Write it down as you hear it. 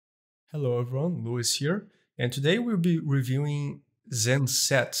Hello everyone, Louis here, and today we'll be reviewing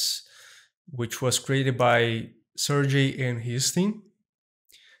ZenSets, which was created by Sergey and his team.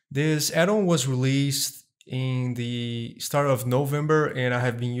 This add-on was released in the start of November, and I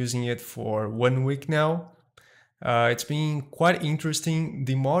have been using it for 1 week now. It's been quite interesting.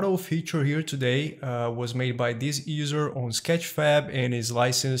 The model feature here today was made by this user on Sketchfab and is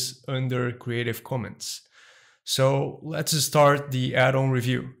licensed under Creative Commons. So let's start the add-on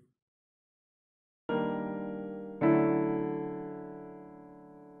review.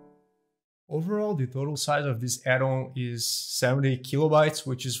 Overall, the total size of this add-on is 70 kilobytes,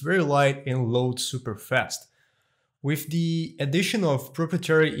 which is very light and loads super fast. With the addition of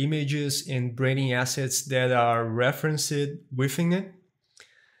proprietary images and branding assets that are referenced within it,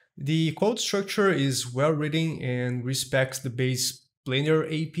 the code structure is well written and respects the base Blender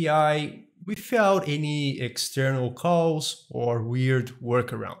API without any external calls or weird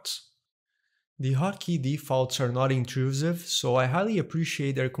workarounds. The hotkey defaults are not intrusive, so I highly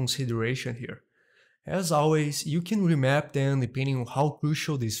appreciate their consideration here. As always, you can remap them depending on how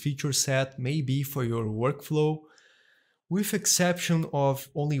crucial this feature set may be for your workflow, with exception of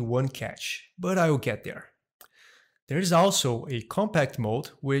only one catch, but I will get there. There is also a compact mode,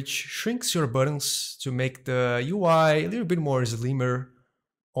 which shrinks your buttons to make the UI a little bit more slimmer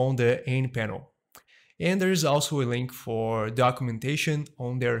on the end panel. And there is also a link for documentation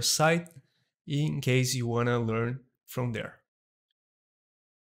on their site in case you want to learn from there.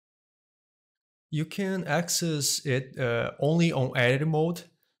 You can access it only on edit mode.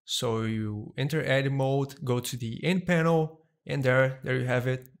 So you enter edit mode, go to the end panel, and there you have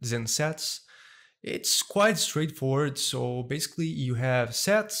it, ZenSets. It's quite straightforward. So basically you have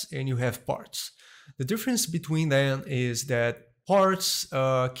sets and you have parts. The difference between them is that parts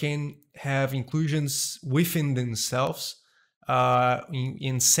can have inclusions within themselves,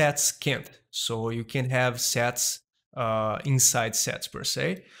 in sets can't. So you can have sets inside sets per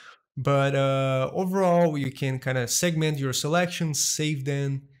se. But overall, you can kind of segment your selections, save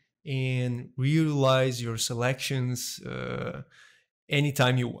them, and reutilize your selections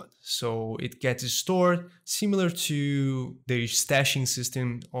anytime you want. So it gets stored similar to the stashing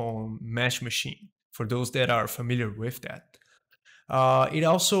system on Mesh Machine, for those that are familiar with that. It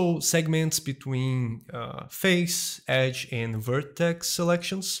also segments between face, edge, and vertex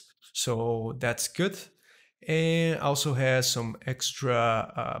selections, so that's good. And also has some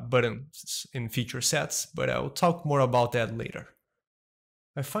extra buttons and feature sets, but I'll talk more about that later.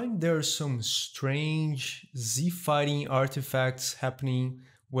 I find there are some strange Z-fighting artifacts happening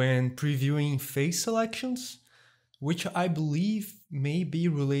when previewing face selections, which I believe may be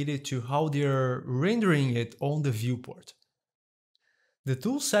related to how they're rendering it on the viewport. The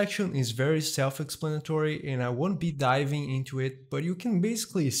tools section is very self-explanatory and I won't be diving into it, but you can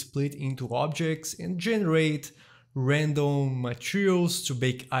basically split into objects and generate random materials to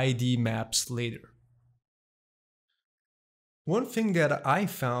make ID maps later. One thing that I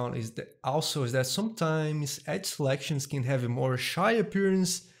found is that sometimes edge selections can have a more shy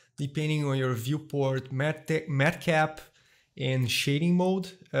appearance depending on your viewport matcap and shading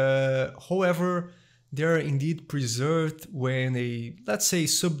mode. However, they are indeed preserved when a, let's say,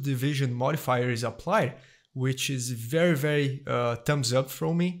 subdivision modifier is applied, which is very thumbs up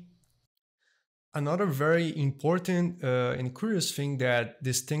from me. Another very important and curious thing that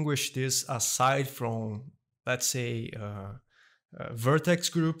distinguishes this aside from, let's say, vertex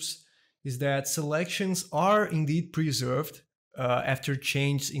groups is that selections are indeed preserved after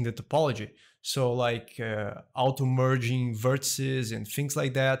change in the topology. So like auto-merging vertices and things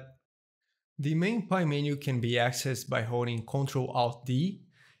like that. The main pie menu can be accessed by holding Ctrl-Alt-D,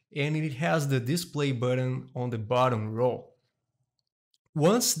 and it has the display button on the bottom row.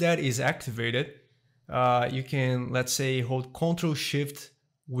 Once that is activated, you can, let's say, hold Ctrl-Shift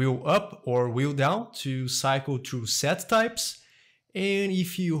wheel up or wheel down to cycle through set types. And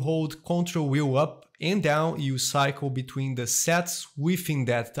if you hold Ctrl wheel up and down, you cycle between the sets within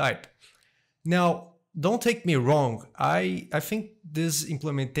that type. Now, don't take me wrong, I think this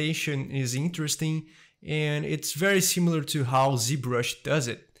implementation is interesting and it's very similar to how ZBrush does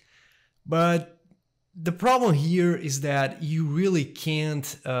it. But the problem here is that you really can't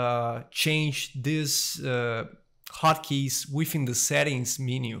change these hotkeys within the settings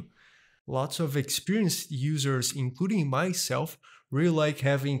menu. Lots of experienced users, including myself, really like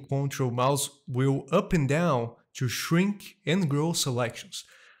having Ctrl mouse wheel up and down to shrink and grow selections.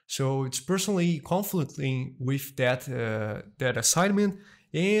 So it's personally conflicting with that assignment,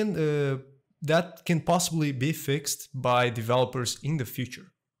 and that can possibly be fixed by developers in the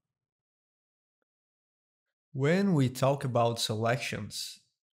future. When we talk about selections,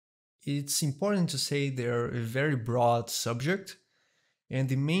 It's important to say they're a very broad subject, and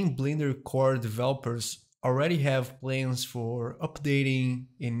the main Blender core developers already have plans for updating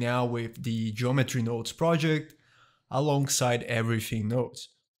and now with the Geometry Nodes project alongside everything nodes.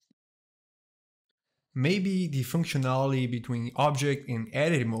 Maybe the functionality between object and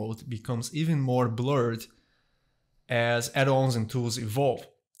edit mode becomes even more blurred as add-ons and tools evolve.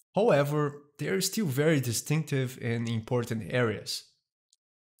 However, they are still very distinctive in important areas.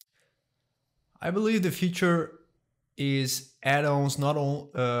 I believe the future is add-ons not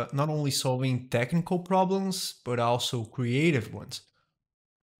only solving technical problems, but also creative ones.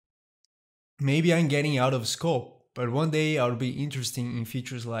 Maybe I'm getting out of scope, but one day I'll be interested in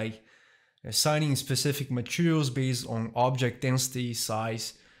features like assigning specific materials based on object density,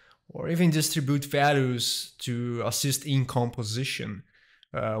 size, or even distribute values to assist in composition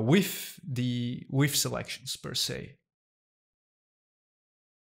with selections per se.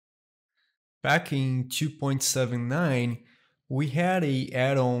 Back in 2.79, we had a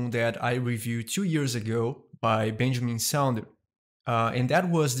add-on that I reviewed 2 years ago by Benjamin Sounder, and that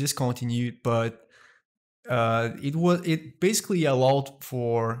was discontinued, but it basically allowed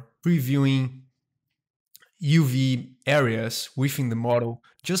for previewing UV areas within the model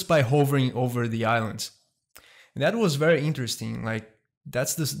just by hovering over the islands. And that was very interesting. Like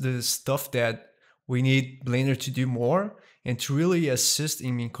that's the stuff that we need Blender to do more and to really assist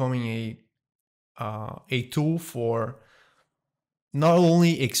in becoming a tool for not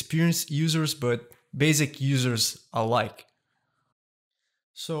only experienced users but basic users alike.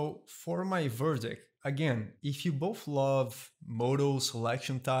 So for my verdict, again, if you both love Modo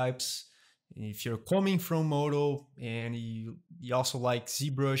selection types, if you're coming from Modo and you also like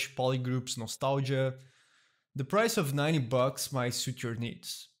ZBrush, polygroups, nostalgia, the price of $90 might suit your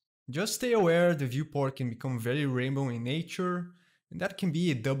needs. Just stay aware the viewport can become very rainbow in nature, and that can be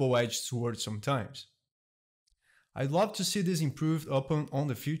a double-edged sword sometimes. I'd love to see this improved upon on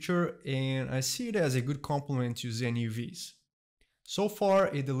the future, and I see it as a good complement to Zen UVs. So far,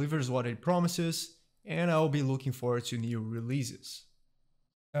 it delivers what it promises, and I'll be looking forward to new releases.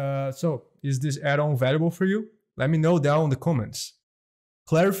 So, is this add-on valuable for you? Let me know down in the comments.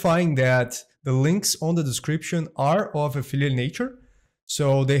 Clarifying that the links on the description are of affiliate nature,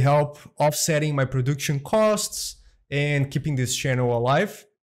 so they help offsetting my production costs and keeping this channel alive.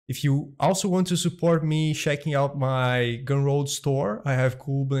 If you also want to support me checking out my Gumroad store, I have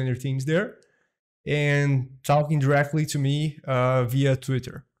cool Blender themes there, and talking directly to me via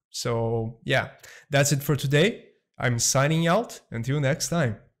Twitter. So yeah, that's it for today. I'm signing out. Until next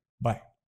time. Bye.